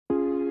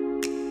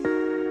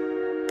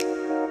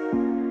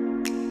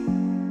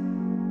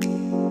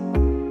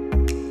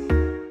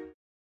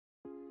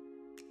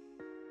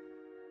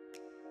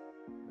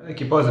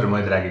Lijep pozdrav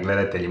moji dragi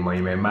gledatelji, moje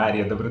ime je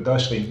Mario,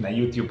 dobrodošli na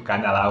YouTube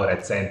kanal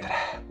Aura Centra.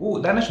 U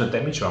današnjoj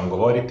temi ću vam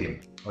govoriti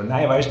o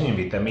najvažnijim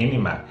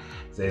vitaminima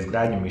za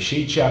izgradnju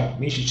mišića,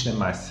 mišićne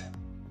mase.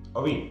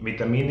 Ovi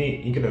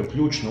vitamini igraju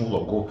ključnu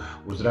ulogu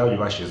u zdravlju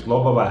vaših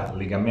zglobova,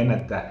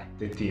 ligamenata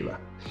te tkiva.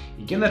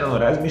 I generalno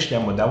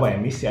razmišljamo da ova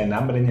emisija je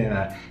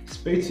namijenjena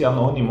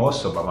specijalno onim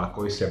osobama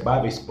koji se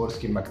bave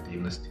sportskim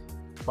aktivnostima.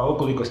 Pa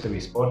ukoliko ste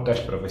vi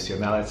sportaš,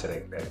 profesionalac,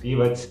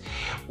 rekreativac,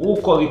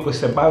 ukoliko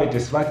se bavite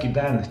svaki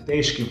dan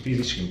teškim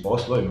fizičkim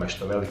poslovima,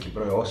 što veliki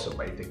broj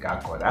osoba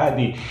itekako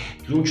radi,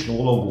 ključnu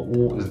ulogu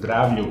u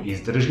zdravlju i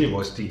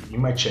izdržljivosti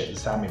imat će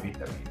sami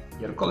vitamini.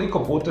 Jer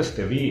koliko puta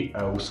ste vi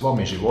u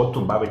svome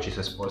životu, baveći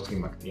se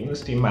sportskim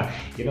aktivnostima,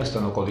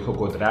 jednostavno koliko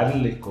god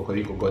radili,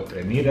 koliko god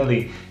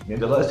trenirali, ne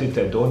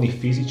dolazite do onih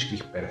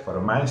fizičkih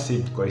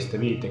performansi koje ste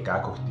vi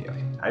itekako htjeli.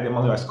 Ajde,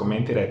 molim vas,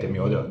 komentirajte mi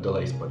ovdje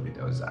dole ispod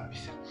video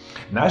zapisa.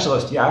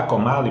 Nažalost, jako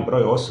mali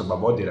broj osoba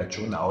vodi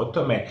računa o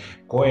tome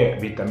koje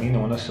vitamine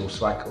unose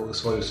u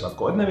svoju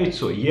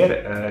svakodnevicu, jer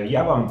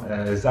ja vam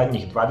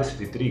zadnjih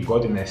 23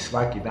 godine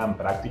svaki dan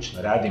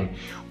praktično radim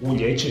u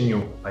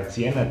liječenju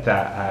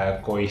pacijenata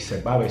koji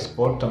se bave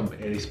sportom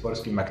ili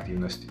sportskim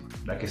aktivnostima.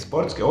 Dakle,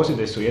 sportske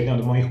ozljede su jedne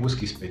od mojih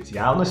uskih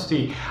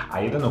specijalnosti, a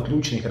jedan od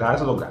ključnih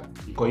razloga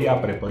koji ja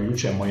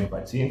preporučujem mojim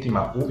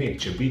pacijentima uvijek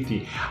će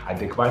biti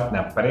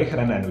adekvatna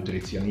prehrana,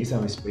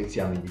 nutricionizam i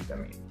specijalni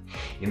vitamini.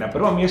 I na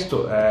prvom mjestu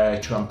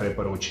ću vam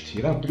preporučiti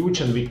jedan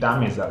ključan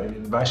vitamin za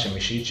vaše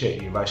mišiće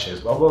i vaše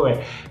zglobove,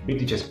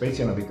 biti će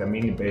specijalno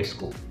vitamini B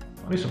skupine.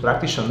 Oni su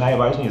praktično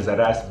najvažniji za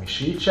rast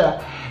mišića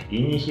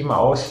i njih ima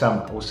 8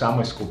 u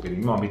samoj skupini.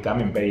 Imamo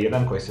vitamin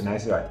B1 koji se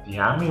naziva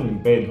tiamin,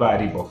 B2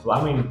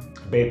 riboflamin,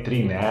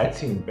 B3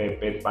 neacin,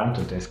 B5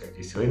 pantotenska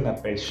kiselina,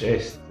 B6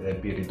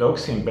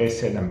 piridoksin,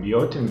 B7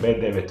 biotin,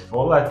 B9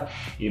 folat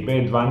i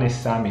B12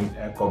 samin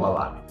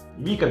kobalamin.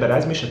 Vi kada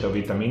razmišljate o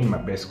vitaminima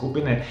B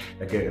skupine,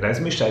 dakle,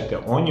 razmišljajte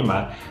o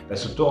njima da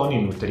su to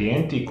oni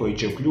nutrijenti koji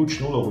će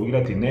ključnu ulogu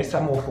igrati ne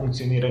samo u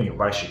funkcioniranju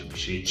vaših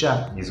mišića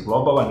i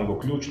zglobova, nego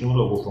ključnu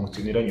ulogu u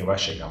funkcioniranju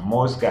vašega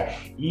mozga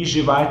i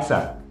živaca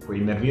koji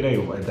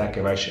nerviraju,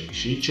 dakle, vaše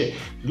mišiće.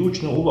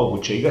 Ključnu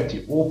ulogu će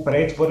igrati u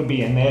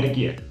pretvorbi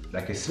energije.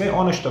 Dakle, sve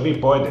ono što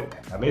vi pojedete,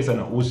 a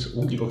vezano uz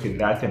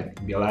ugljikohidrate,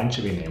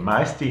 bjelančevine i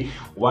masti,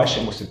 u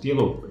vašemu se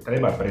tijelu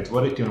treba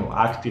pretvoriti u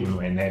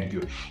aktivnu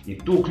energiju. I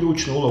tu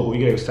ključnu ulogu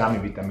igraju sami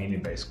vitamini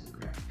B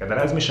skupine. Kada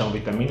razmišljamo o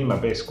vitaminima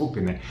B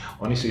skupine,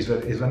 oni su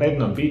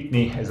izvanredno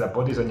bitni za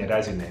podizanje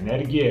razine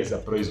energije, za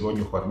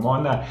proizvodnju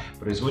hormona,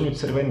 proizvodnju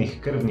crvenih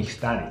krvnih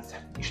stanica.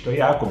 I što je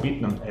jako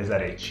bitno za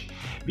reći.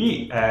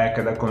 Vi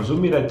kada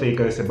konzumirate i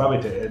kada se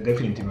bavite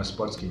definitivno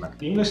sportskim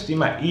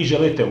aktivnostima i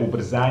želite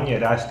ubrzanje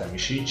rasta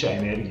mišića,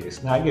 energije i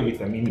snage,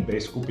 vitamini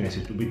B skupine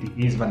će tu biti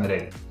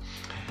izvanredni.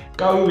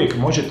 Kao i uvijek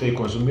možete ih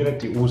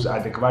konzumirati uz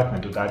adekvatne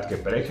dodatke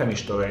prehrani,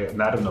 što je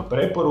naravno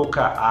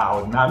preporuka, a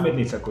od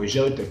namirnica koje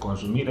želite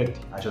konzumirati,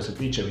 a što se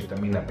tiče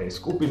vitamina B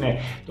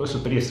skupine, to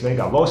su prije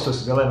svega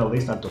losos, zeleno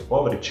listnato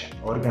povrće,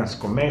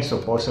 organsko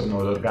meso, posebno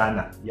od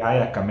organa,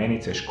 jaja,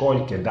 kamenice,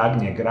 školjke,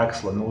 dagnje, grah,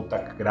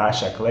 slonutak,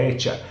 grašak,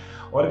 leća,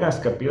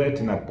 organska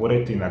piletina,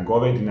 puretina,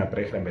 govedina,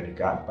 prehrambeni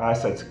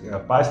pasac,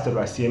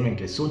 pastrva,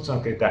 sjemenke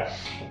suncokreta,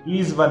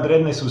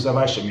 izvanredne su za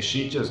vaše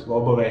mišiće,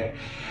 zglobove,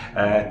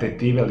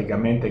 tetive,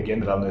 ligamente,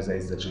 generalno za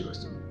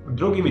izdržljivost.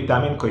 Drugi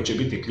vitamin koji će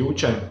biti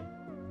ključan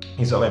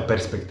iz ove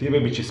perspektive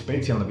bit će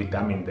specijalno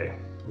vitamin D.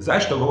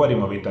 Zašto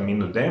govorimo o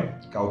vitaminu D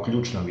kao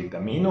ključnom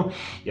vitaminu?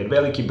 Jer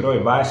veliki broj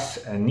vas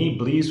ni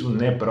blizu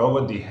ne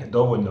provodi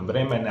dovoljno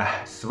vremena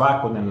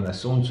svakodnevno na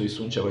suncu i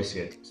sunčevoj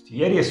svjetlosti.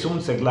 Jer je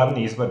sunce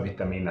glavni izvor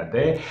vitamina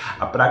D,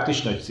 a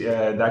praktično,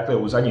 dakle,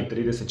 u zadnjih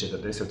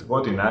 30-40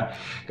 godina,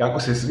 kako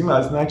se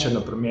svima značajno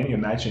promijenio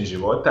način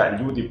života,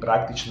 ljudi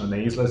praktično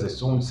ne izlaze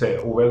sunce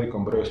u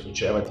velikom broju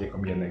slučajeva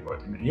tijekom jedne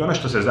godine. I ono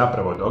što se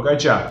zapravo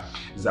događa,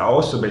 za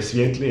osobe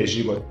svjetlije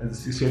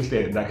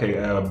dakle,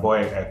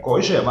 boje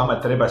kože,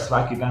 vama treba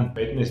svaki dan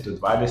 15 do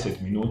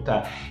 20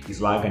 minuta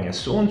izlaganja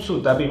suncu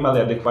da bi imali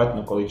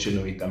adekvatnu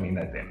količinu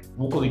vitamina D.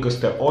 Ukoliko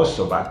ste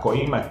osoba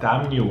koja ima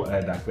tamniju,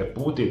 dakle,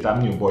 put i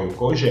tamniju boju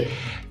kože,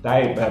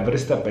 taj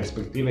vrsta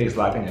perspektive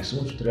izlaganja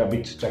suncu treba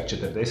biti čak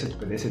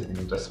 40-50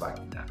 minuta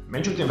svaki dan.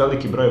 Međutim,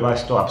 veliki broj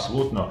vas to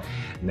apsolutno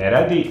ne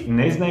radi,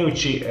 ne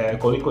znajući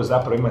koliko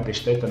zapravo imate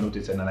štetan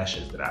utjecaj na naše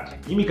zdravlje.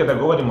 I mi kada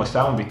govorimo o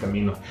samom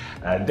vitaminu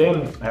D,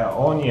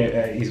 on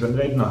je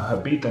izvanredno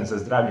bitan za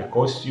zdravlje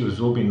kostiju,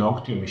 zubi,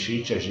 noktiju,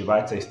 mišića,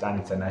 živaca i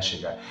stanica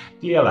našega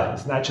tijela,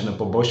 značajno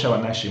poboljšava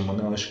naš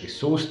imunološki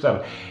sustav,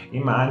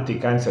 ima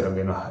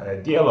antikancerogeno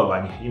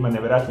djelovanje, ima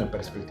nevjerojatnu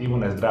perspektivu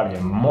na zdravlje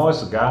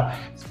mozga,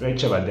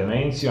 sprečava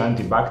demenciju,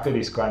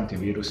 antibakterijsko,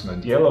 antivirusno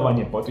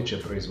djelovanje, potiče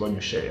proizvodnju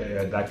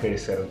dakle,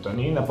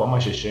 serotonina,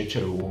 pomaže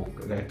šećeru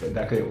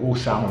u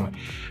samom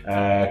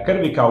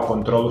krvi kao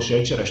kontrolu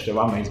šećera, što je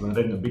vama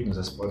izvanredno bitno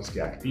za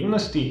sportske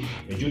aktivnosti.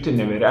 Međutim,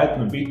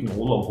 nevjerojatno bitnu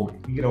ulogu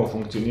igra u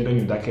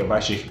funkcioniranju, dakle,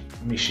 vaših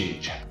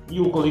mišića. I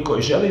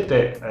ukoliko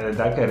želite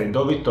dakle,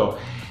 redovito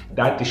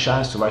dati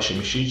šansu vašim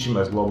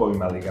mišićima,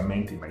 zglobovima,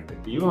 ligamentima i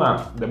tetivima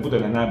da bude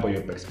na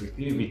najboljoj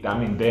perspektivi,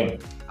 vitamin D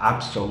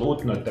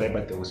apsolutno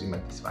trebate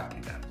uzimati svaki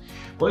dan.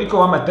 Koliko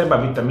vama treba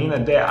vitamina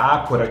D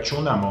ako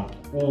računamo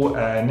u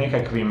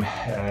nekakvim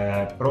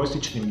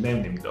prosječnim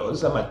dnevnim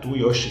dozama, tu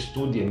još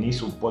studije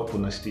nisu u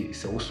potpunosti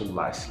se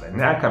usuglasile.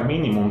 Nekakav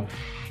minimum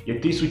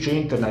je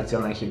 1000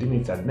 internacionalnih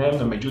jedinica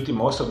dnevno,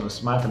 međutim osobno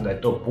smatram da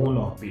je to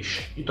puno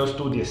više. I to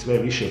studije sve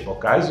više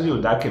pokazuju,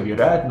 dakle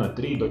vjerojatno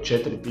 3 do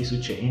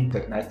 4000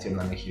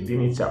 internacionalnih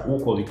jedinica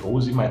ukoliko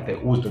uzimate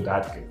uz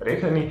dodatke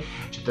prehrani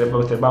će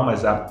trebati vama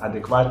za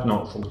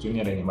adekvatno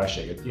funkcioniranje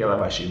vašeg tijela,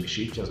 vaših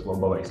mišića,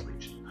 zglobova i sl.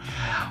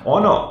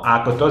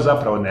 Ako to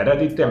zapravo ne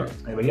radite,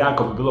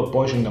 jako bi bilo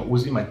poželjno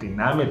uzimati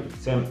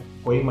namirnice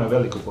koje imaju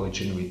veliku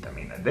količinu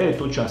vitamina D.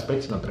 Tu ću vam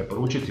specijalno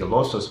preporučiti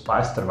losos,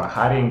 pastrva,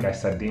 haringa,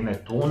 sardine,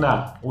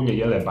 tuna, ulje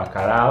jele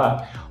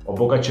bakarala,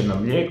 obogaćeno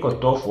mlijeko,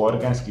 tofu,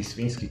 organski,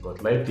 svinjski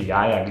kotleti,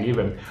 jaja,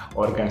 gljive,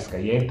 organska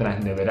jetra,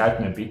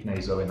 nevjerojatno je bitna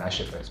iz ove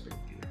naše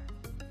perspektive.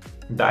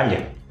 Dalje,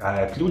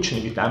 ključni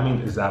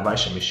vitamin za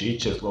vaše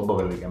mišiće,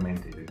 zglobove,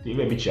 ligamente i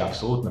tetive bit će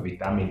apsolutno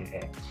vitamin E.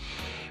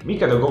 Mi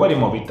kada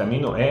govorimo o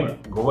vitaminu E,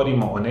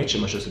 govorimo o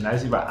nečemu što se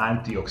naziva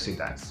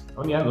antioksidans.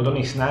 On je jedan od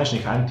onih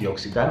snažnih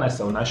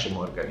antioksidanasa u našem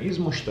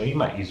organizmu što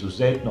ima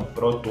izuzetno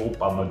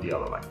protuupalno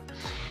djelovanje.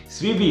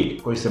 Svi vi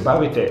koji se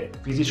bavite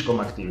fizičkom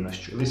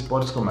aktivnošću ili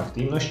sportskom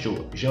aktivnošću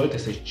želite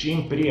se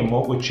čim prije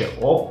moguće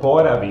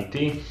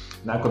oporaviti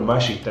nakon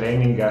vaših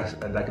treninga,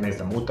 dakle ne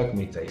znam,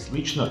 utakmica i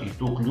slično, i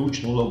tu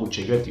ključnu ulogu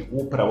će igrati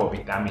upravo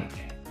vitamin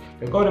E.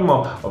 Kad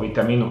govorimo o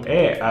vitaminu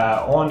E,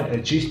 on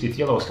čisti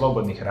tijelo od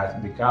slobodnih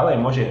radikala i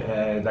može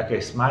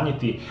dakle,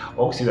 smanjiti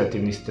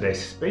oksidativni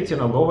stres.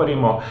 Specijalno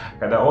govorimo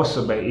kada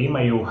osobe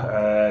imaju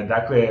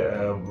dakle,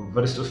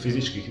 vrstu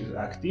fizičkih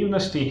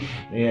aktivnosti,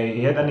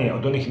 jedan je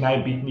od onih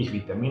najbitnijih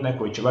vitamina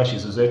koji će vaš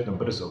izuzetno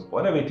brzo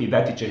oporaviti i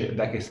dati će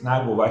dakle,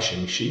 snagu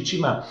vašim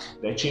mišićima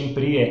da čim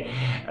prije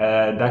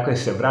dakle,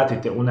 se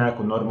vratite u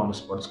nekakvu normalnu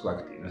sportsku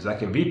aktivnost.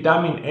 Dakle,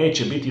 vitamin E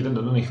će biti jedan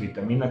od onih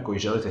vitamina koji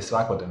želite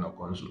svakodnevno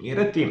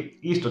konzumirati.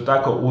 Isto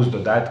tako uz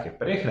dodatke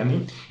prehrani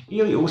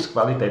ili uz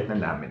kvalitetne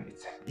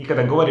namirnice. I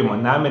kada govorimo o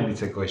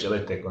namirnice koje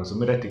želite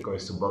konzumirati, koje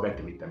su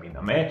bogate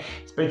vitaminom E,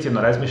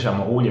 specijalno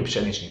razmišljamo o ulje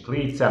pšeničnih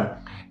klica,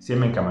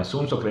 sjemenkama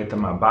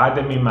suncokretama,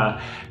 bademima,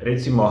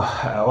 recimo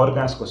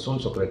organsko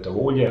suncokretovo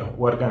ulje,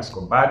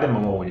 organsko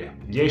bademovo ulje,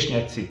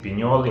 lješnjaci,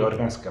 pinjoli,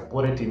 organska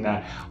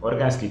puretina,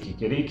 organski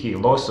kikiriki,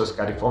 losos,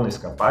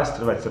 kalifornijska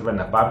pastrva,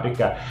 crvena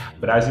paprika,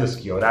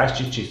 brazilski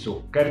oraščići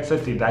su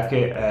krcati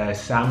dakle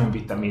samim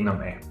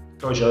vitaminom E.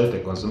 To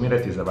želite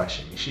konzumirati za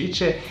vaše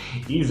mišiće.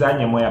 I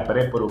zadnja moja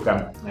preporuka,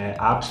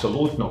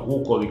 apsolutno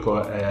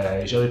ukoliko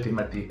želite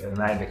imati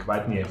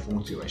najadekvatnije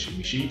funkciju vaših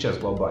mišića,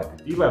 zglobova i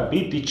tetiva,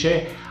 biti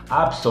će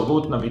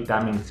apsolutno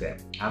vitamin C.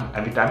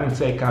 A vitamin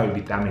C kao i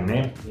vitamin E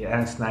je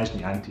jedan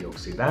snažni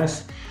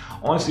antioksidans.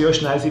 On se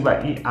još naziva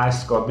i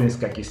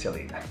askorbinska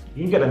kiselina.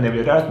 Igra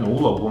nevjerojatnu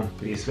ulogu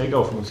prije svega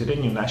u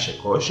funkcioniranju naše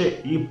kože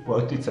i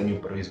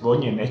poticanju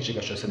proizvodnje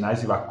nečega što se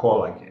naziva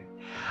kolagen.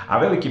 A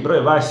veliki broj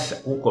vas,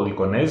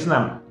 ukoliko ne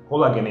znam,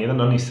 kolagen je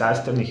jedan od onih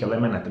sastavnih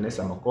elemenata ne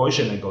samo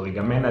kože, nego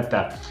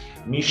ligamenata,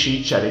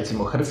 mišića,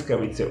 recimo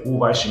hrskavice u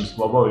vašim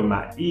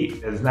zglobovima i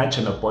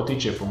značajno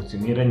potiče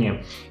funkcioniranje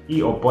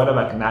i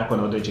oporavak nakon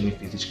određenih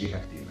fizičkih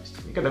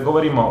aktivnosti. I kada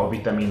govorimo o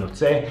vitaminu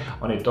C,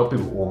 on je topiv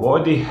u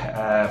vodi,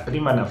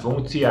 primarna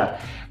funkcija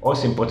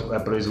osim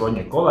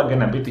proizvodnje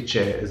kolagena biti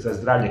će za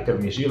zdravlje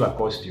krvnih žila,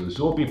 kosti u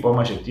zubi,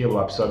 pomaže tijelu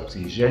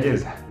apsorpciji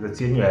željeza,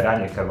 zacjenjuje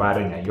ranje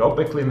krvarenja i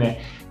opekline,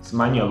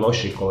 smanjuje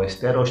loši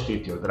kolesterol,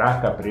 štiti od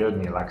raka,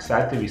 prirodni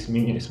laksativ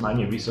i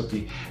smanjuje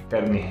visoki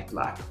krvni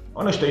tlak.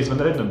 Ono što je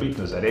izvanredno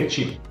bitno za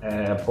reći,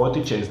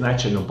 potiče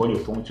značajnu bolju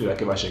funkciju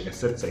dakle, vašeg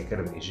srca i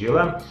krvnih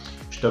žila,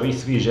 što vi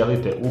svi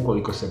želite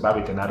ukoliko se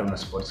bavite naravno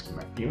sportskim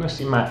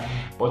aktivnostima,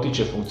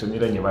 potiče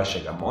funkcioniranje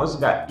vašega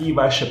mozga i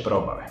vaše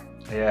probave.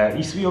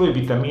 I svi ovi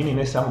vitamini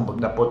ne samo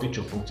da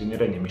potiču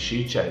funkcioniranje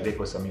mišića i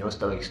rekao sam i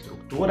ostalih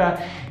struktura,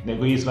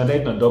 nego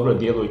izvanredno dobro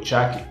djeluju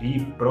čak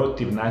i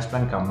protiv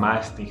nastanka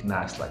masnih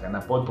naslaga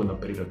na potpuno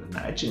prirodan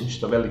način,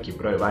 što veliki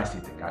broj vas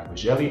itekako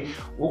želi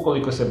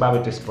ukoliko se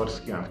bavite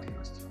sportskim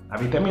aktivnostima. A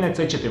vitamina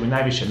C ćete mi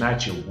najviše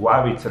naći u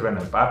guavi,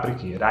 crvenoj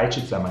papriki,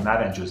 rajčicama,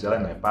 naranđu,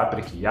 zelenoj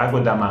papriki,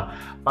 jagodama,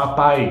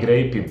 papaji,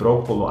 grejpi,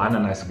 brokulu,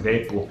 ananas,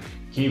 grepu,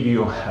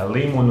 kiviju,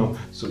 limunu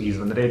su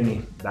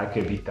izvanredni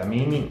dakle,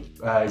 vitamini,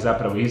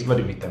 zapravo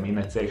izvori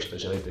vitamina C što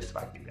želite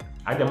svaki dan.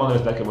 Ajde molim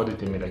vas dakle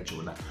vodite mi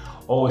računa.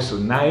 Ovo su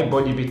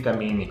najbolji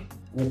vitamini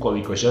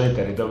ukoliko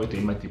želite redovito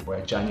imati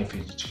pojačanje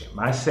fizičke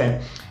mase,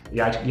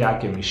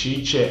 jake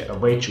mišiće,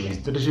 veću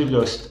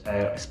izdržljivost,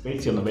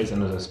 specijalno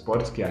vezano za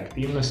sportske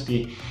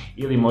aktivnosti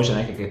ili možda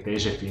nekakve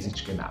teže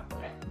fizičke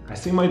napore. A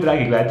svi moji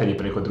dragi gledatelji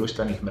preko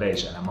društvenih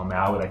mreža na mome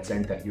Aura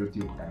Centar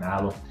YouTube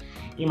kanalu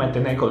imate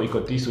nekoliko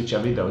tisuća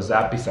video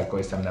zapisa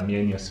koje sam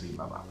namijenio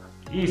svima vama.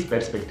 I iz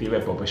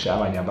perspektive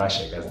poboljšavanja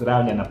vašega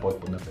zdravlja na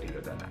potpuno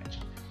prirodan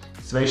način.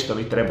 Sve što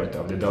vi trebate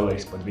ovdje dole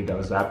ispod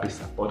video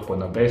zapisa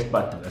potpuno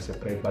besplatno da se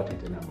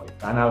pretplatite na moj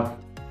kanal,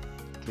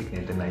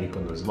 kliknite na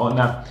ikonu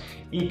zvona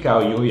i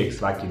kao i uvijek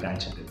svaki dan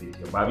ćete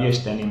biti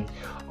obavješteni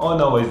o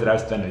novoj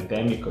zdravstvenoj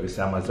temi koju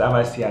samo za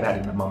vas ja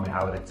radim na mome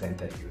Aura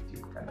Centar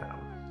YouTube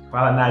kanalu.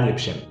 Hvala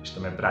najljepše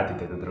što me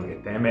pratite do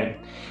druge teme.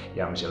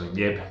 Ja vam želim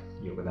lijep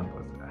i ugodan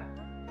pozdrav.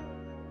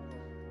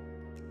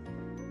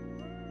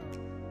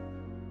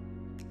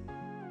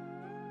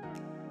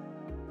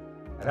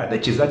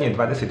 Radeći zadnje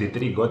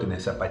 23 godine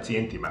sa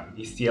pacijentima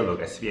iz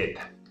cijeloga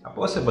svijeta, a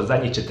posebno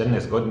zadnjih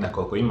 14 godina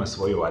koliko imam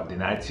svoju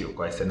ordinaciju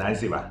koja se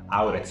naziva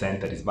Aura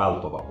Centar iz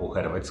Valpova u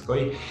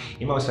Hrvatskoj,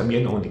 imao sam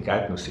jednu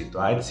unikatnu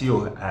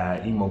situaciju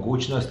i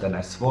mogućnost da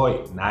na svoj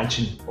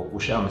način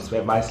pokušavam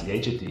sve vas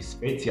liječiti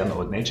specijalno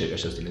od nečega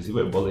što se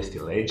nazivaju bolesti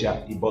leđa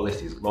i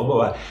bolesti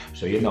zglobova,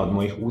 što je jedna od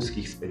mojih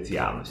uskih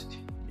specijalnosti.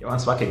 Ja vam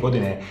svake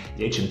godine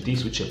liječim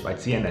tisuće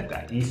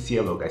pacijenata iz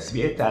cijeloga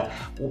svijeta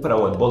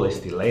upravo od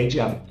bolesti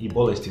leđa i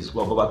bolesti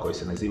zglobova koji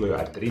se nazivaju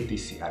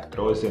artritisi,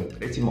 artroze,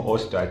 recimo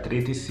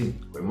osteoartritisi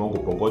koji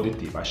mogu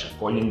pogoditi vaša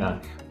koljena,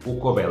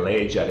 pukove,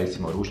 leđa,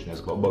 recimo ručne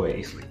zglobove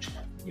i sl.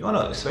 I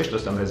sve što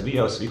sam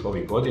razvijao svih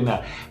ovih godina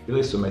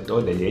bile su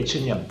metode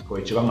liječenja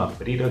koje će vama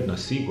prirodno,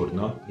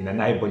 sigurno i na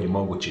najbolji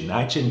mogući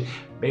način,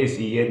 bez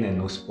i jedne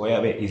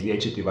nuspojave,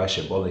 izliječiti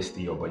vaše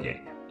bolesti i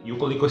oboljenja. I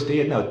ukoliko ste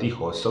jedna od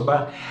tih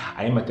osoba,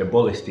 a imate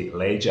bolesti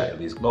leđa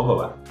ili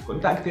zglobova,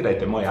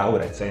 kontaktirajte moj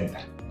Aura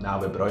Centar na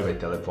ove brojeve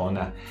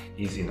telefona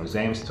iz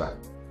inozemstva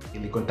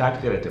ili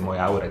kontaktirajte moj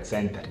Aura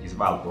Centar iz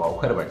Valpova u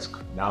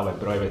Hrvatskoj na ove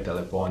brojeve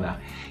telefona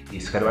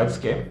iz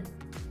Hrvatske.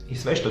 I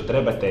sve što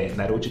trebate,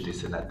 naručite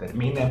se na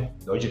termine,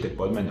 dođite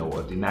kod mene u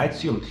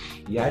ordinaciju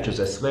i ja ću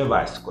za sve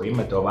vas koji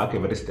imate ovakve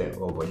vrste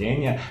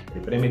oboljenja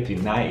pripremiti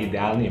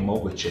najidealnije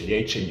moguće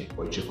liječenje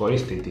koje će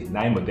koristiti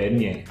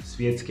najmodernije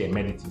svjetske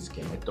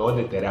medicinske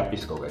metode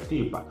terapijskog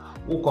tipa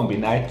u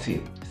kombinaciji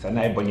sa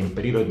najboljim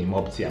prirodnim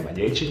opcijama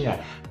liječenja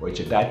koje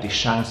će dati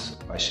šansu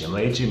vašim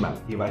leđima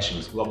i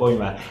vašim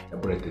zglobovima da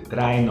budete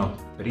trajno,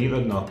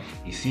 prirodno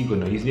i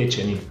sigurno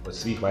izliječeni od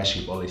svih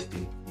vaših bolesti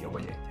i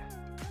oboljenja.